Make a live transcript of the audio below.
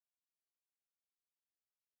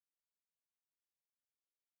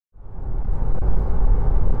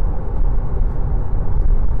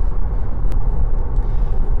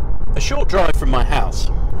short drive from my house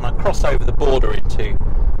and I cross over the border into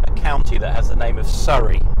a county that has the name of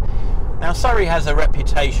Surrey. Now Surrey has a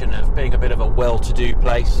reputation of being a bit of a well-to-do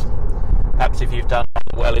place. Perhaps if you've done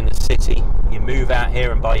well in the city, you move out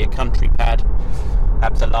here and buy your country pad,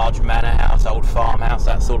 perhaps a large manor house, old farmhouse,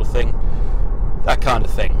 that sort of thing, that kind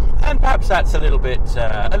of thing. And perhaps that's a little bit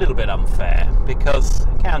unfair, because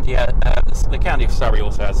the county of Surrey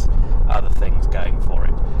also has other things going for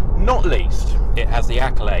it. Not least, it has the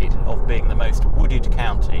accolade of being the most wooded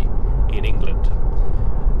county in England.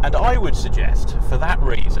 And I would suggest, for that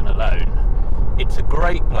reason alone, it's a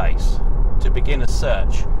great place to begin a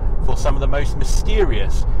search for some of the most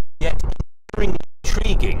mysterious yet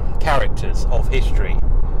intriguing characters of history.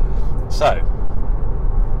 So,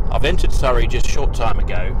 I've entered Surrey just a short time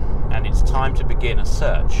ago, and it's time to begin a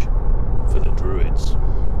search for the Druids.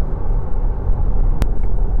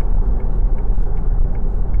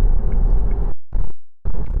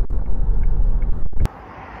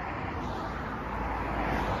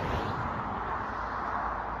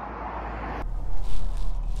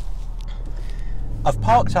 I've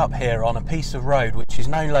parked up here on a piece of road which is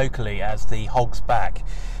known locally as the Hog's Back.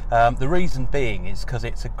 The reason being is because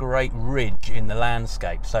it's a great ridge in the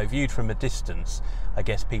landscape, so viewed from a distance I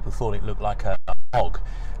guess people thought it looked like a hog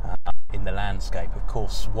in the landscape. Of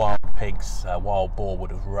course wild pigs, wild boar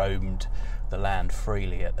would have roamed the land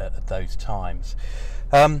freely at those times.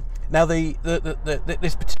 Now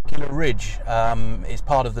this particular ridge is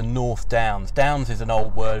part of the North Downs. Downs is an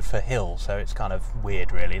old word for hill, so it's kind of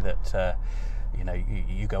weird really that you know,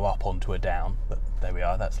 you go up onto a down, but there we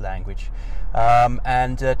are, that's language.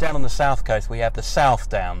 And down on the south coast we have the South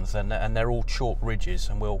Downs, and they're all chalk ridges,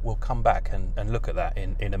 and we'll come back and look at that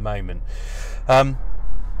in a moment.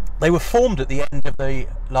 They were formed at the end of the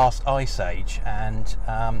last ice age, and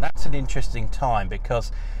that's an interesting time, because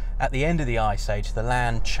at the end of the ice age the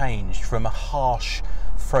land changed from a harsh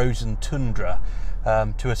frozen tundra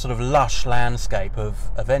to a sort of lush landscape of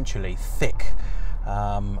eventually thick,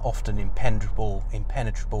 often impenetrable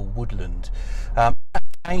woodland. That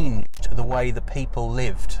changed the way the people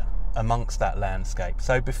lived amongst that landscape.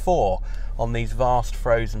 So before, on these vast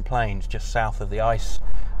frozen plains just south of the ice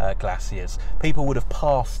glaciers, people would have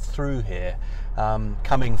passed through here,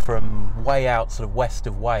 coming from way out sort of west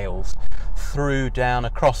of Wales, through down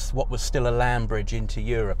across what was still a land bridge into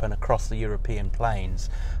Europe and across the European plains,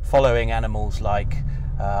 following animals like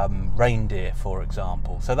reindeer, for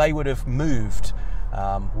example. So they would have moved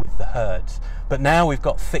with the herds. But now we've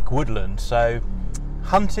got thick woodland, so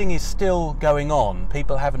hunting is still going on.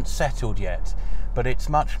 People haven't settled yet, but it's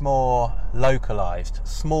much more localized.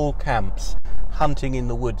 Small camps, hunting in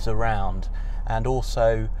the woods around, and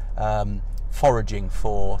also foraging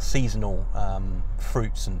for seasonal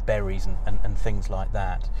fruits and berries and things like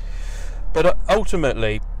that. But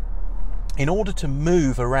ultimately, in order to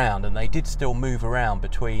move around, and they did still move around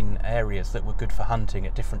between areas that were good for hunting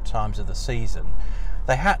at different times of the season,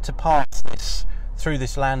 they had to pass through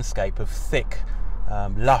this landscape of thick,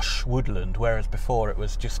 lush woodland, whereas before it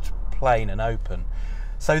was just plain and open.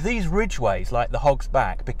 So these ridgeways, like the Hog's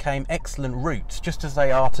Back, became excellent routes, just as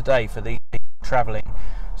they are today for these people travelling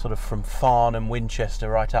sort of from Farnham, Winchester,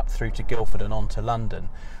 right up through to Guildford and on to London.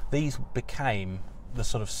 These became the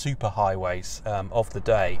sort of super highways of the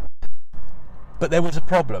day. But there was a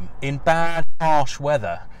problem. In bad, harsh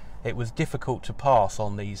weather, it was difficult to pass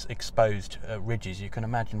on these exposed ridges. You can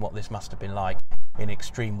imagine what this must have been like in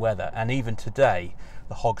extreme weather. And even today,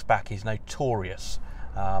 the Hog's Back is notorious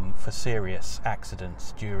for serious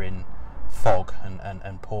accidents during fog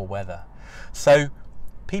and poor weather. So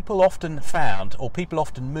people often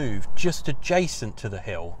moved just adjacent to the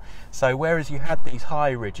hill. So whereas you had these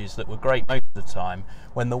high ridges that were great most of the time,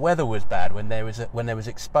 when the weather was bad, when there was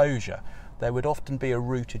exposure, there would often be a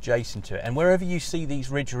route adjacent to it. And wherever you see these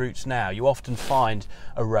ridge routes now, you often find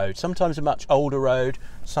a road, sometimes a much older road,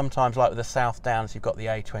 sometimes like with the South Downs you've got the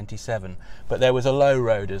A27, but there was a low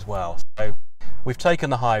road as well. So we've taken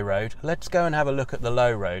the high road, let's go and have a look at the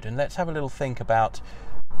low road, and let's have a little think about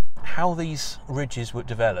how these ridges were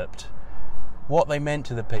developed, what they meant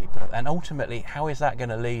to the people, and ultimately how is that going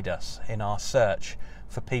to lead us in our search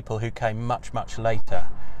for people who came much, much later,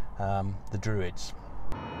 the Druids.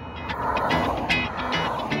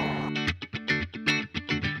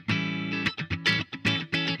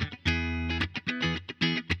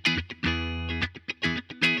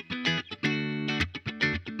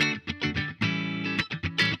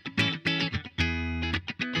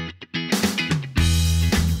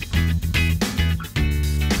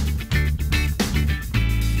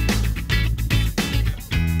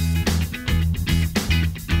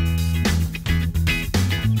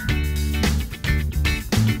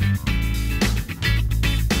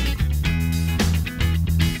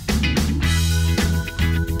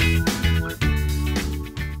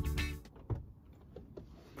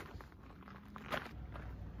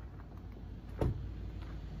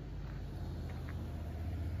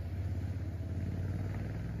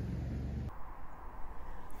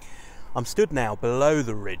 I'm stood now below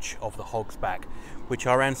the ridge of the Hog's Back, which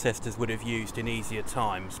our ancestors would have used in easier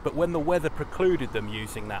times, but when the weather precluded them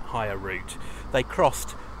using that higher route, they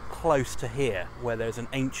crossed close to here, where there's an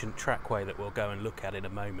ancient trackway that we'll go and look at in a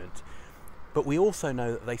moment. But we also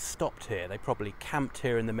know that they stopped here. They probably camped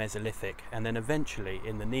here in the Mesolithic, and then eventually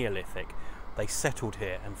in the Neolithic they settled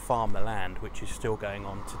here and farmed the land, which is still going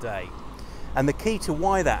on today. And the key to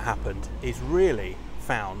why that happened is really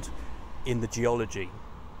found in the geology.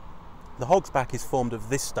 The Hog's Back is formed of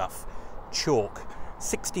this stuff, chalk,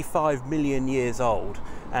 65 million years old,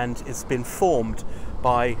 and it's been formed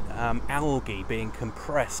by algae being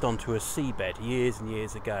compressed onto a seabed years and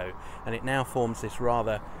years ago, and it now forms this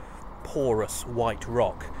rather porous white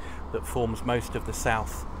rock that forms most of the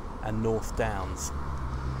South and North Downs.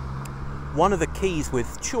 One of the keys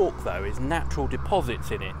with chalk, though, is natural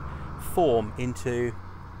deposits in it form into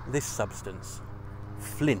this substance,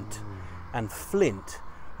 flint, and flint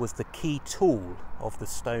was the key tool of the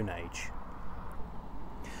Stone Age.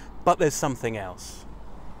 But there's something else.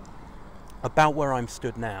 About where I'm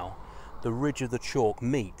stood now, the ridge of the chalk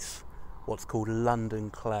meets what's called London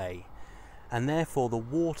clay, and therefore the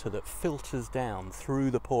water that filters down through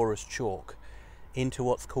the porous chalk into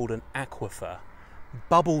what's called an aquifer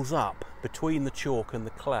bubbles up between the chalk and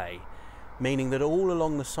the clay, meaning that all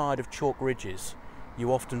along the side of chalk ridges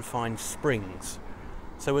you often find springs.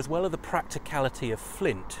 So as well as the practicality of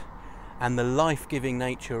flint and the life-giving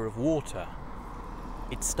nature of water,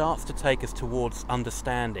 it starts to take us towards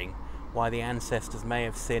understanding why the ancestors may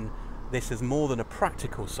have seen this as more than a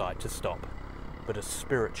practical site to stop, but a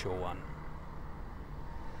spiritual one.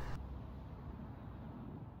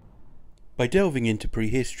 By delving into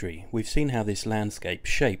prehistory, we've seen how this landscape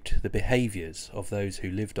shaped the behaviours of those who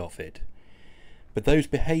lived off it. But those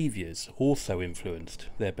behaviours also influenced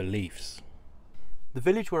their beliefs. The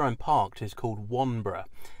village where I'm parked is called Wanborough,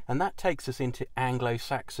 and that takes us into Anglo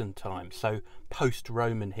Saxon times, so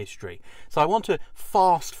post-Roman history. So I want to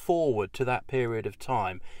fast forward to that period of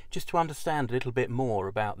time just to understand a little bit more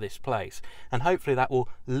about this place, and hopefully that will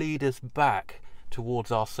lead us back towards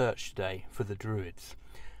our search today for the Druids.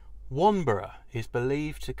 Wanborough is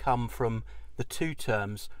believed to come from the two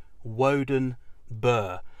terms Woden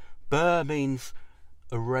Bur. Bur means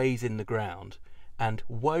a raise in the ground, and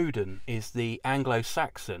Woden is the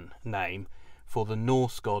Anglo-Saxon name for the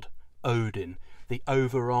Norse god Odin, the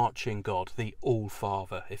overarching god, the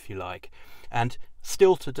All-Father, if you like. And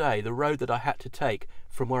still today, the road that I had to take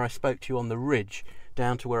from where I spoke to you on the ridge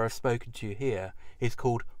down to where I've spoken to you here is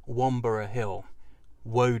called Wanborough Hill,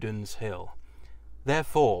 Woden's Hill.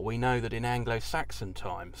 Therefore, we know that in Anglo-Saxon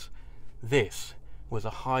times, this was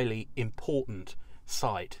a highly important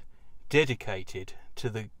site dedicated to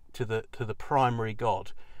the primary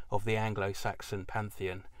god of the Anglo-Saxon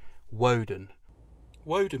pantheon, Woden.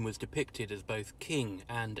 Woden was depicted as both king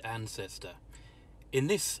and ancestor. In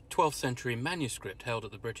this 12th century manuscript held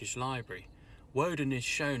at the British Library, Woden is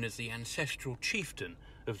shown as the ancestral chieftain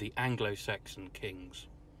of the Anglo-Saxon kings.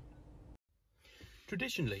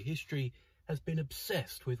 Traditionally, history has been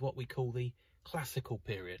obsessed with what we call the classical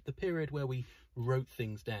period, the period where we wrote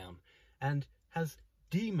things down, and has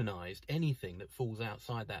demonized anything that falls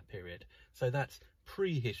outside that period. So that's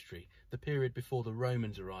prehistory, the period before the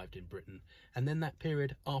Romans arrived in Britain, and then that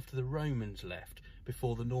period after the Romans left,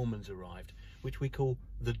 before the Normans arrived, which we call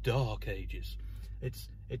the Dark Ages. It's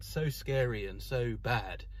so scary and so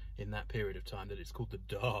bad in that period of time that it's called the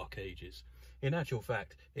Dark Ages. In actual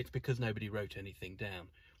fact, it's because nobody wrote anything down.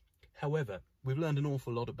 However, we've learned an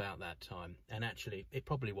awful lot about that time, and actually it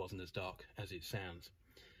probably wasn't as dark as it sounds.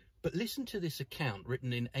 But listen to this account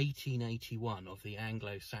written in 1881 of the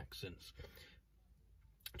Anglo-Saxons.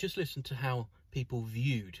 Just listen to how people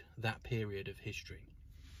viewed that period of history.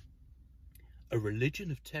 A religion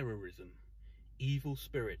of terrorism, evil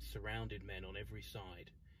spirits surrounded men on every side,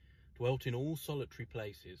 dwelt in all solitary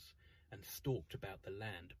places, and stalked about the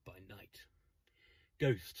land by night.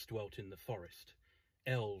 Ghosts dwelt in the forest.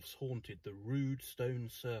 Elves haunted the rude stone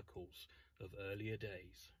circles of earlier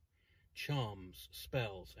days. Charms,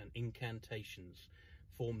 spells, and incantations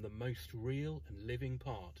form the most real and living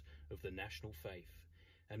part of the national faith,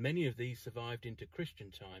 and many of these survived into Christian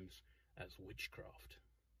times as witchcraft.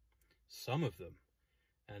 Some of them,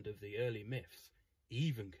 and of the early myths,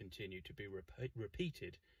 even continue to be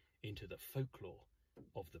repeated into the folklore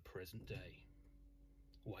of the present day.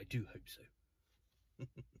 Oh, I do hope so.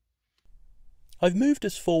 I've moved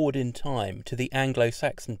us forward in time to the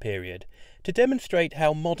Anglo-Saxon period to demonstrate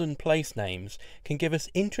how modern place names can give us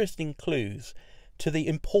interesting clues to the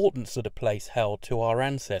importance that a place held to our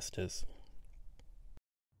ancestors.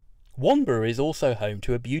 Wanborough is also home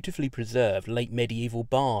to a beautifully preserved late medieval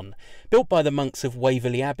barn, built by the monks of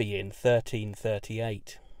Waverley Abbey in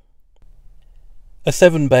 1338. A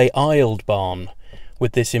 7-bay aisled barn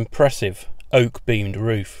with this impressive oak-beamed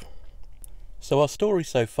roof. So our story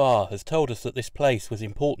so far has told us that this place was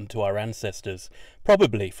important to our ancestors,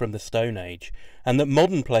 probably from the Stone Age, and that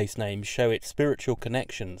modern place names show its spiritual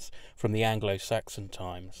connections from the Anglo Saxon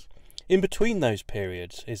times. In between those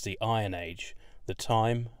periods is the Iron Age, the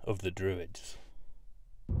time of the Druids.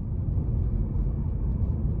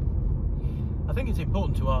 I think it's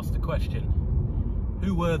important to ask the question,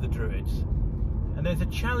 who were the Druids? And there's a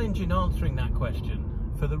challenge in answering that question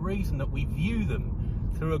for the reason that we view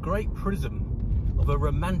them through a great prism of a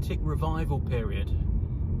romantic revival period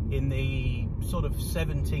in the sort of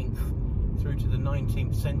 17th through to the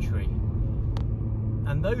 19th century.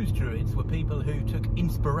 And those Druids were people who took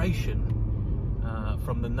inspiration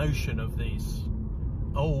from the notion of these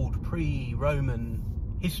old pre-Roman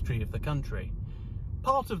history of the country.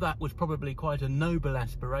 Part of that was probably quite a noble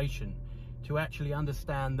aspiration to actually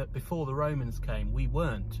understand that before the Romans came, we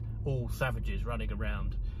weren't all savages running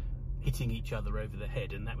around hitting each other over the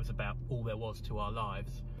head, and that was about all there was to our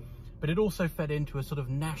lives. But it also fed into a sort of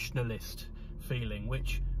nationalist feeling,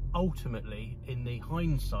 which ultimately, in the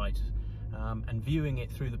hindsight, and viewing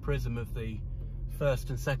it through the prism of the First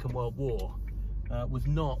and Second World War, was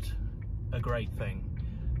not a great thing.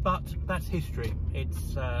 But that's history.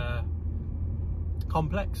 It's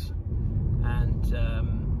complex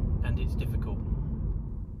and it's difficult.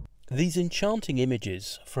 These enchanting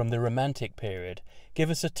images from the Romantic period give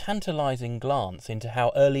us a tantalising glance into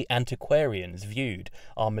how early antiquarians viewed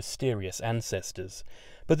our mysterious ancestors.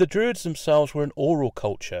 But the Druids themselves were an oral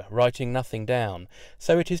culture, writing nothing down,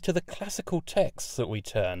 so it is to the classical texts that we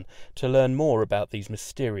turn to learn more about these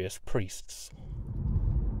mysterious priests.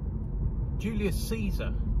 Julius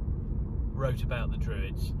Caesar wrote about the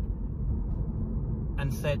Druids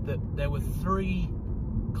and said that there were 3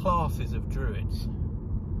 classes of Druids.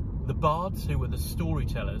 The bards, who were the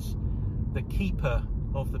storytellers, the keeper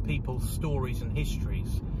of the people's stories and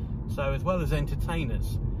histories. So as well as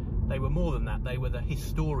entertainers, they were more than that. They were the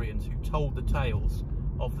historians who told the tales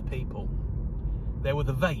of the people. There were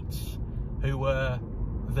the vates, who were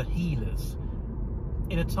the healers.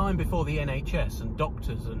 In a time before the NHS and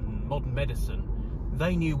doctors and modern medicine,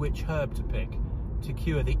 they knew which herb to pick to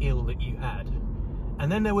cure the ill that you had. And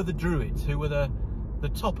then there were the Druids, who were the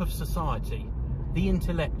top of society, the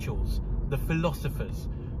intellectuals, the philosophers.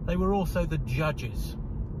 They were also the judges.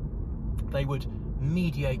 They would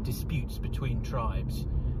mediate disputes between tribes.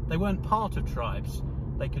 They weren't part of tribes.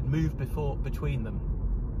 They could move between them.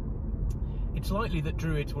 It's likely that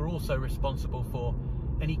Druids were also responsible for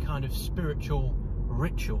any kind of spiritual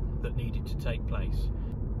ritual that needed to take place.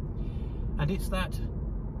 And it's that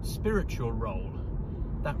spiritual role,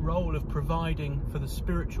 that role of providing for the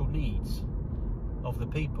spiritual needs of the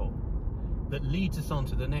people, that leads us on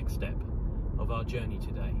to the next step of our journey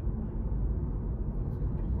today.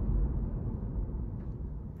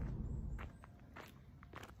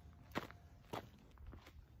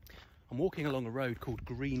 I'm walking along a road called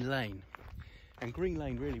Green Lane, and Green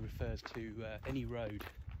Lane really refers to any road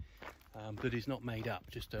that is not made up,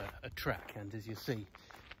 just a track. And as you see,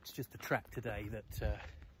 it's just a track today that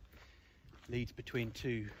leads between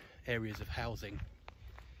 2 areas of housing.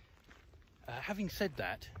 Having said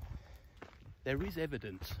that, there is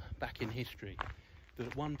evidence back in history that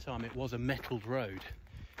at one time it was a metalled road,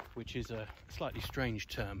 which is a slightly strange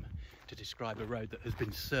term to describe a road that has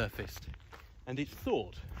been surfaced. And it's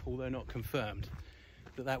thought, although not confirmed,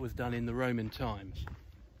 that that was done in the Roman times.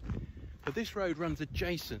 But this road runs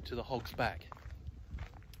adjacent to the Hog's Back,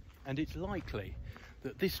 and it's likely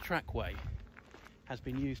that this trackway has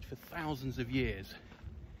been used for thousands of years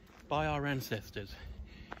by our ancestors,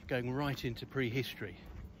 going right into prehistory.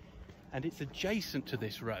 And it's adjacent to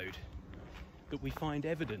this road that we find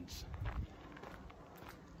evidence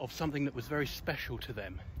of something that was very special to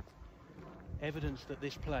them. Evidence that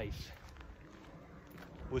this place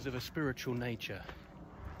was of a spiritual nature,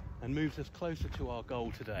 and moves us closer to our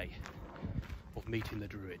goal today of meeting the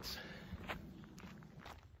Druids.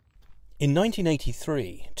 In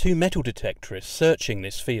 1983, 2 metal detectorists searching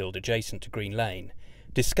this field adjacent to Green Lane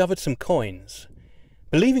discovered some coins.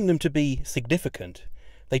 Believing them to be significant,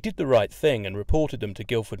 they did the right thing and reported them to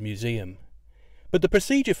Guildford Museum. But the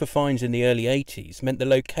procedure for finds in the early 80s meant the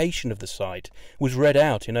location of the site was read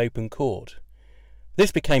out in open court.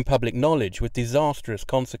 This became public knowledge with disastrous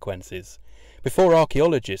consequences. Before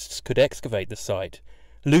archaeologists could excavate the site,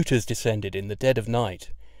 looters descended in the dead of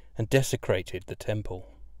night and desecrated the temple.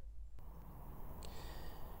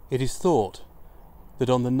 It is thought that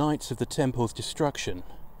on the nights of the temple's destruction,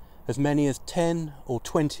 as many as 10 or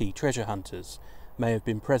 20 treasure hunters may have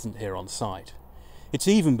been present here on site. It's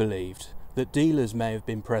even believed that dealers may have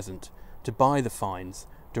been present to buy the finds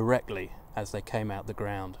directly as they came out the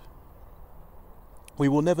ground. We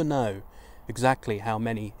will never know exactly how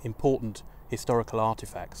many important historical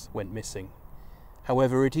artifacts went missing.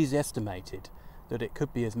 However, it is estimated that it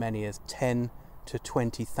could be as many as 10 to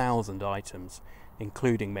 20,000 items,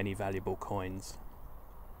 including many valuable coins.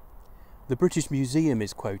 The British Museum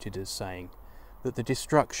is quoted as saying that the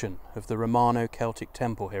destruction of the Romano-Celtic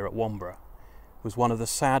temple here at Womburgh was one of the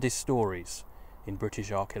saddest stories in British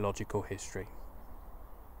archaeological history.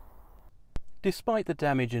 Despite the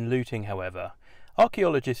damage and looting, however,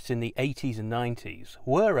 archaeologists in the 80s and 90s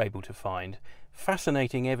were able to find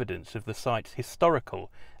fascinating evidence of the site's historical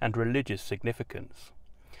and religious significance.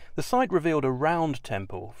 The site revealed a round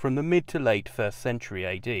temple from the mid to late 1st century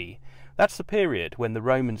AD. That's the period when the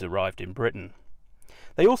Romans arrived in Britain.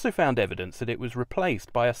 They also found evidence that it was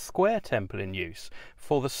replaced by a square temple in use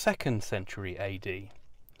for the 2nd century AD.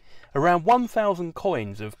 Around 1,000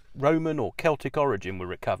 coins of Roman or Celtic origin were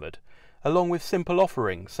recovered, along with simple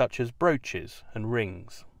offerings such as brooches and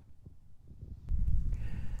rings.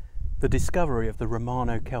 The discovery of the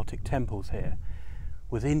Romano-Celtic temples here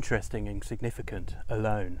was interesting and significant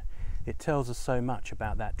alone. It tells us so much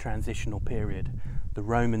about that transitional period, the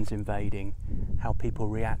Romans invading, how people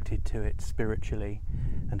reacted to it spiritually,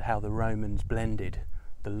 and how the Romans blended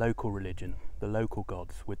the local religion, the local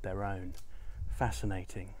gods, with their own.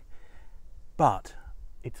 Fascinating. But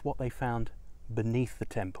it's what they found beneath the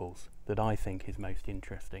temples that I think is most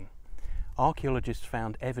interesting. Archaeologists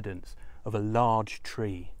found evidence of a large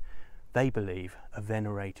tree, they believe a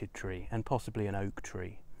venerated tree, and possibly an oak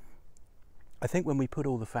tree. I think when we put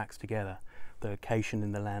all the facts together, the location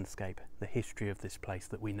in the landscape, the history of this place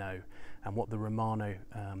that we know, and what the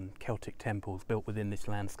Romano-Celtic temples built within this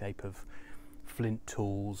landscape of flint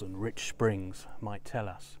tools and rich springs might tell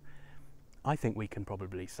us, I think we can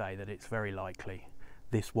probably say that it's very likely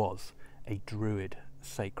this was a Druid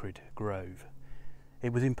sacred grove.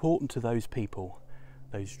 It was important to those people,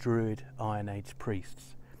 those Druid Iron Age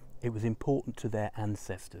priests. It was important to their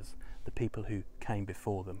ancestors, the people who came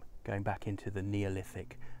before them, going back into the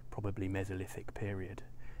Neolithic, probably Mesolithic period.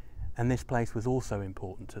 And this place was also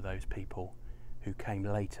important to those people who came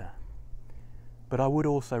later. But I would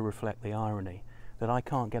also reflect the irony that I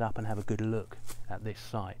can't get up and have a good look at this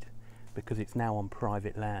site because it's now on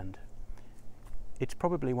private land. It's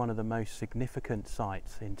probably one of the most significant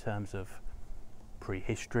sites in terms of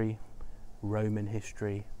prehistory, Roman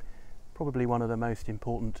history, probably one of the most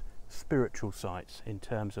important spiritual sites in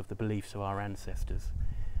terms of the beliefs of our ancestors.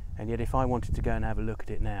 And yet if I wanted to go and have a look at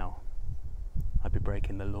it now, I'd be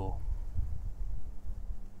breaking the law.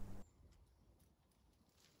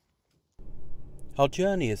 Our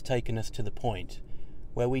journey has taken us to the point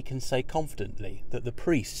where we can say confidently that the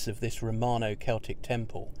priests of this Romano-Celtic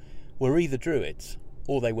temple were either Druids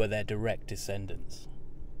or they were their direct descendants.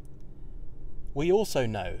 We also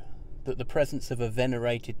know that the presence of a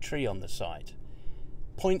venerated tree on the site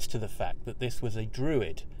points to the fact that this was a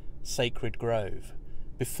Druid sacred grove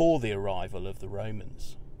before the arrival of the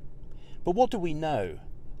Romans. But what do we know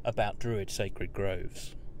about Druid sacred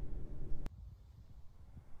groves?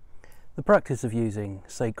 The practice of using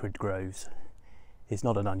sacred groves is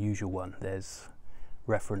not an unusual one. There's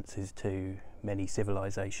references to many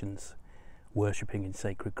civilizations worshipping in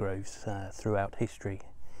sacred groves throughout history.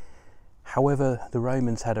 However, the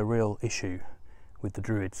Romans had a real issue with the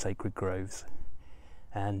Druid sacred groves,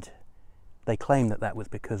 and they claim that that was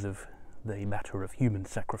because of the matter of human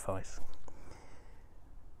sacrifice.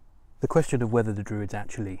 The question of whether the Druids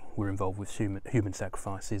actually were involved with human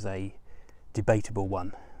sacrifice is a debatable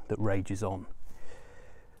one that rages on.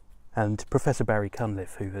 And Professor Barry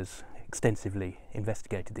Cunliffe, who has extensively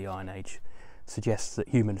investigated the Iron Age, suggests that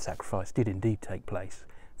human sacrifice did indeed take place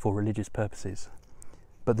for religious purposes,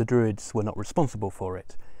 but the Druids were not responsible for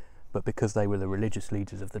it, but because they were the religious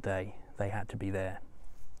leaders of the day, they had to be there.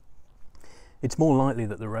 It's more likely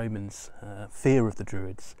that the Romans' fear of the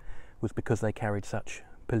Druids was because they carried such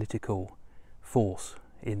political force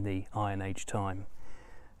in the Iron Age time,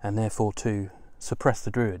 and therefore to suppress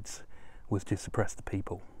the Druids was to suppress the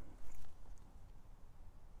people.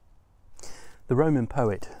 The Roman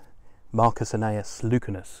poet Marcus Annaeus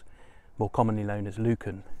Lucanus, more commonly known as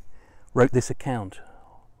Lucan, wrote this account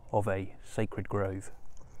of a sacred grove.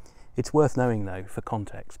 It's worth knowing, though, for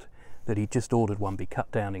context, that he just ordered one be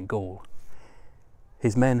cut down in Gaul.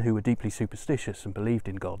 His men, who were deeply superstitious and believed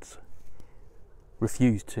in gods,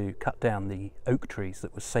 refused to cut down the oak trees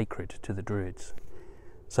that were sacred to the Druids.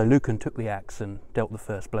 So Lucan took the axe and dealt the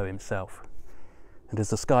first blow himself. And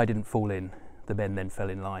as the sky didn't fall in, the men then fell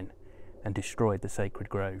in line and destroyed the sacred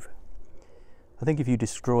grove. I think if you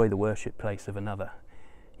destroy the worship place of another,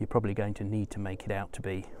 you're probably going to need to make it out to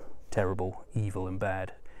be terrible, evil and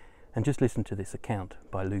bad. And just listen to this account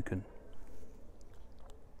by Lucan.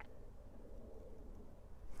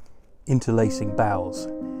 Interlacing boughs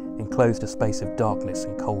enclosed a space of darkness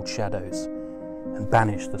and cold shadows, and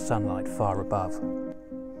banished the sunlight far above.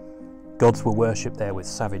 Gods were worshipped there with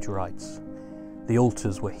savage rites. The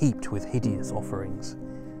altars were heaped with hideous offerings,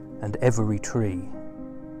 and every tree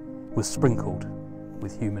was sprinkled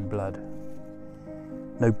with human blood.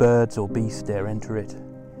 No birds or beast dare enter it,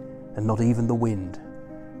 and not even the wind,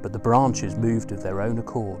 but the branches moved of their own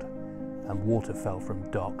accord, and water fell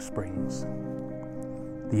from dark springs.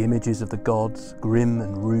 The images of the gods, grim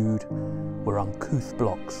and rude, were uncouth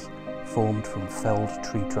blocks formed from felled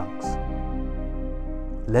tree trunks.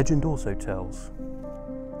 Legend also tells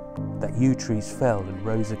that yew trees fell and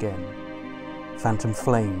rose again. Phantom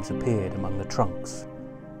flames appeared among the trunks,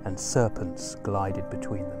 and serpents glided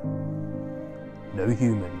between them. No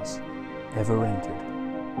humans ever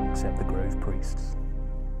entered except the grove priests.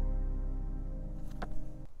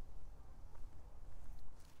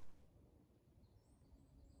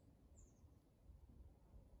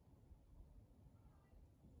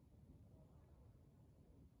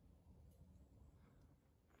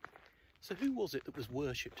 So who was it that was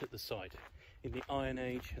worshipped at the site in the Iron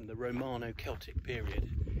Age and the Romano-Celtic period?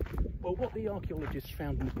 Well, what the archaeologists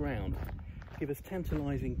found in the ground give us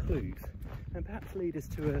tantalising clues and perhaps lead us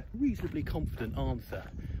to a reasonably confident answer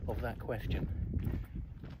of that question.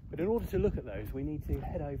 But in order to look at those, we need to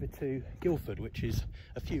head over to Guildford, which is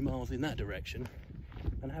a few miles in that direction,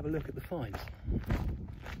 and have a look at the finds.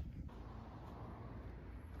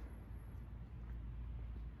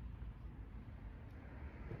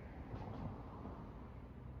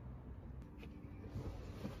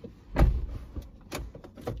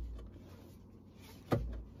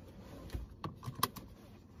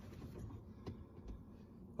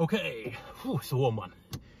 Okay, whew, it's a warm one.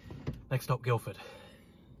 Next stop, Guildford.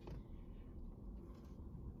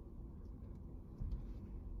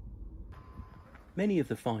 Many of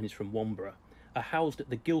the finds from Womburgh are housed at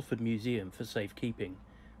the Guildford Museum for safekeeping,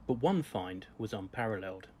 but one find was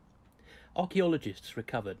unparalleled. Archaeologists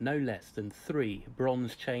recovered no less than 3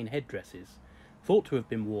 bronze chain headdresses, thought to have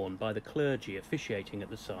been worn by the clergy officiating at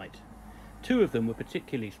the site. 2 of them were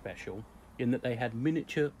particularly special in that they had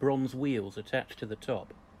miniature bronze wheels attached to the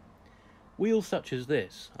top. Wheels such as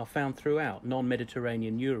this are found throughout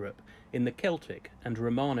non-Mediterranean Europe in the Celtic and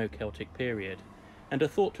Romano-Celtic period, and are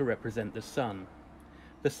thought to represent the sun.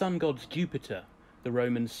 The sun gods Jupiter, the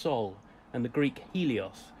Roman Sol, and the Greek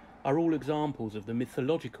Helios are all examples of the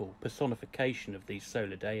mythological personification of these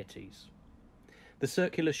solar deities. The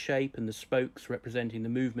circular shape and the spokes representing the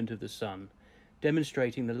movement of the sun,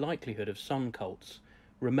 demonstrating the likelihood of sun cults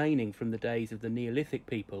remaining from the days of the Neolithic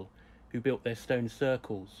people who built their stone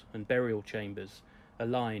circles and burial chambers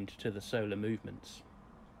aligned to the solar movements.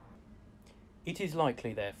 It is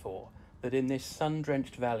likely, therefore, that in this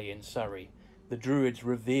sun-drenched valley in Surrey, the Druids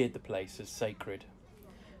revered the place as sacred.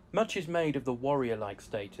 Much is made of the warrior-like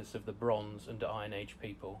status of the Bronze and Iron Age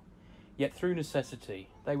people, yet through necessity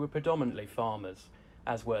they were predominantly farmers,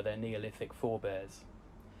 as were their Neolithic forebears.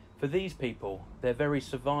 For these people, their very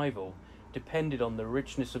survival depended on the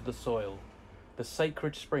richness of the soil, the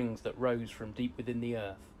sacred springs that rose from deep within the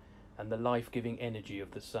earth, and the life-giving energy of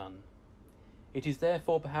the sun. It is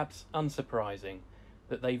therefore perhaps unsurprising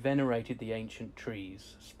that they venerated the ancient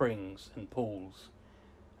trees, springs and pools,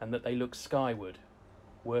 and that they looked skyward,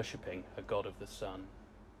 worshipping a god of the sun.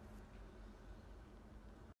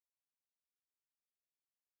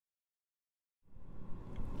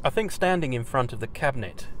 I think standing in front of the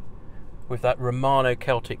cabinet with that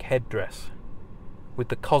Romano-Celtic headdress, with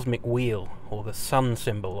the cosmic wheel or the sun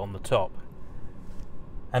symbol on the top,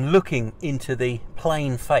 and looking into the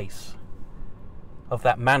plain face of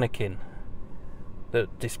that mannequin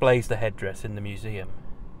that displays the headdress in the museum,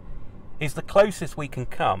 is the closest we can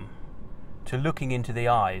come to looking into the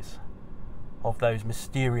eyes of those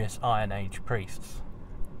mysterious Iron Age priests,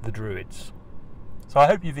 the Druids. So I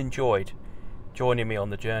hope you've enjoyed joining me on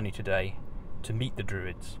the journey today to meet the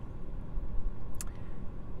Druids.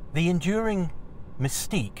 The enduring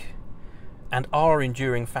mystique and our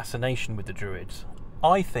enduring fascination with the Druids,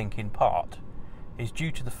 I think in part, is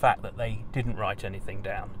due to the fact that they didn't write anything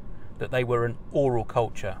down, that they were an oral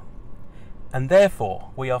culture, and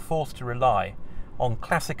therefore we are forced to rely on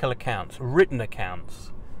classical accounts, written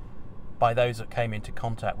accounts by those that came into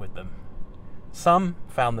contact with them, Some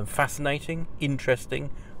found them fascinating, interesting,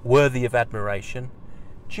 worthy of admiration,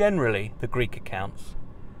 generally the Greek accounts.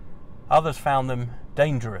 Others found them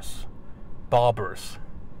dangerous, barbarous,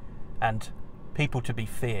 and people to be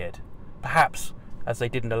feared, perhaps as they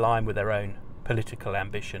didn't align with their own political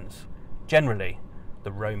ambitions, generally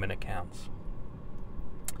the Roman accounts.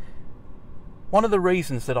 One of the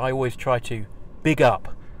reasons that I always try to big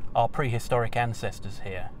up our prehistoric ancestors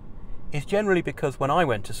here is generally because when I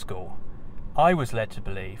went to school, I was led to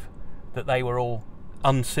believe that they were all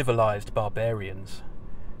uncivilized barbarians,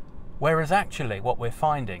 whereas actually what we're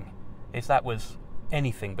finding is that was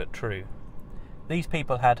anything but true. These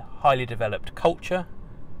people had highly developed culture,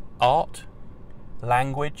 art,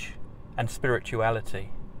 language, and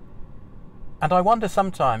spirituality. And I wonder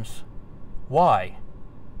sometimes, why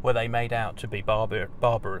were they made out to be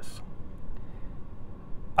barbarous?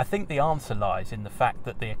 I think the answer lies in the fact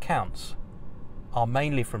that the accounts are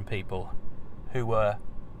mainly from people who were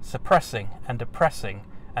suppressing and oppressing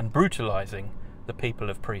and brutalizing the people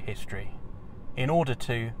of prehistory in order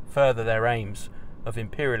to further their aims of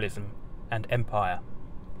imperialism and empire.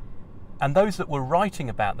 And those that were writing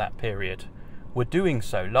about that period were doing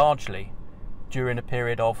so largely during a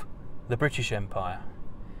period of the British Empire.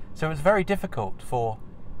 So it was very difficult for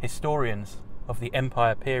historians of the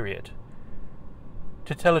Empire period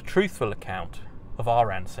to tell a truthful account of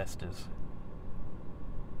our ancestors,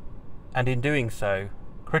 and in doing so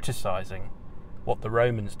criticising what the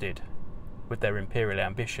Romans did with their imperial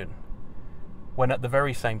ambition, when at the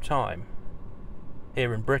very same time,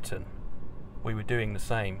 here in Britain, we were doing the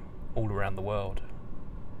same all around the world.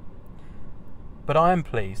 But I am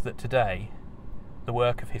pleased that today the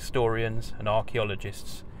work of historians and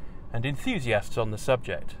archaeologists and enthusiasts on the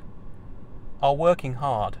subject are working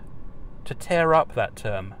hard to tear up that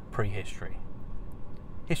term prehistory.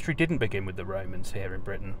 History didn't begin with the Romans here in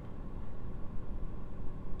Britain.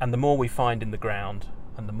 And the more we find in the ground,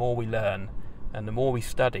 and the more we learn, and the more we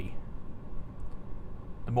study,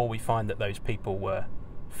 the more we find that those people were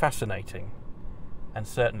fascinating and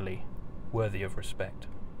certainly worthy of respect.